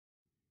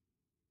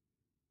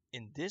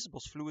In this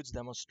BOSfluids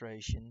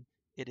demonstration,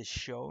 it is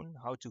shown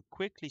how to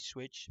quickly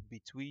switch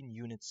between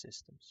unit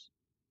systems.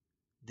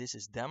 This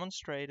is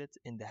demonstrated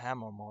in the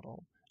hammer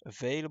model,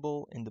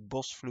 available in the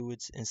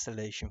BOSfluids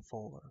installation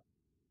folder.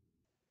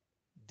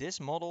 This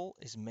model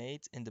is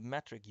made in the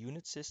metric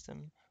unit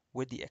system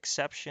with the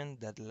exception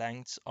that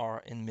lengths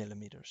are in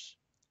millimeters.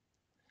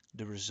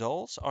 The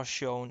results are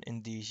shown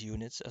in these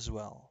units as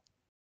well.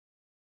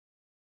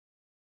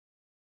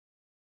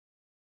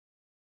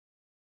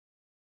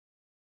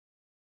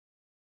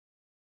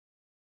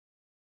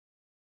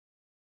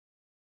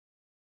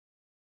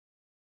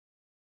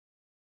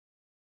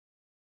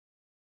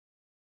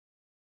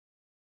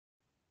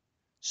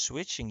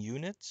 Switching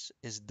units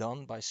is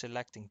done by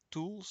selecting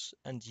Tools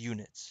and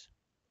Units.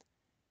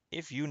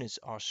 If units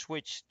are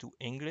switched to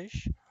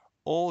English,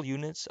 all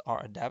units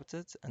are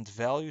adapted and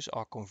values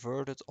are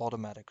converted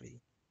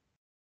automatically.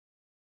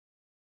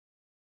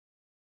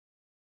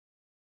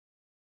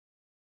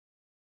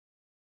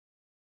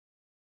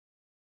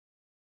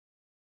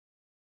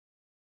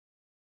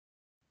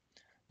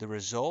 The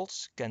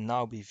results can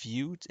now be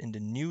viewed in the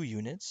new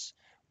units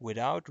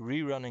without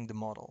rerunning the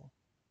model.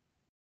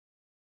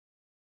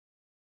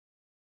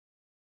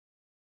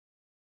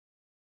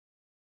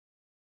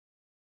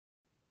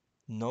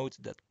 Note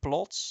that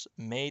plots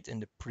made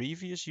in the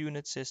previous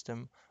unit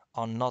system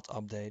are not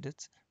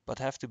updated, but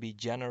have to be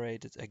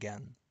generated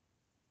again.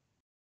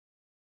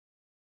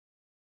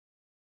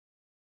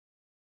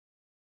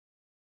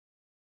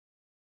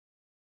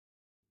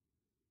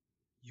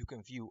 You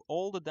can view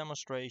all the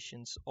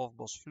demonstrations of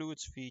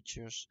BOSfluids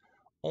features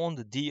on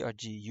the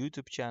DRG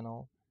YouTube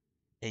channel.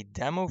 A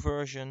demo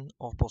version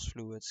of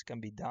BOSfluids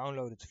can be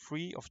downloaded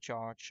free of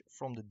charge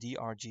from the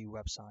DRG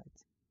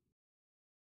website.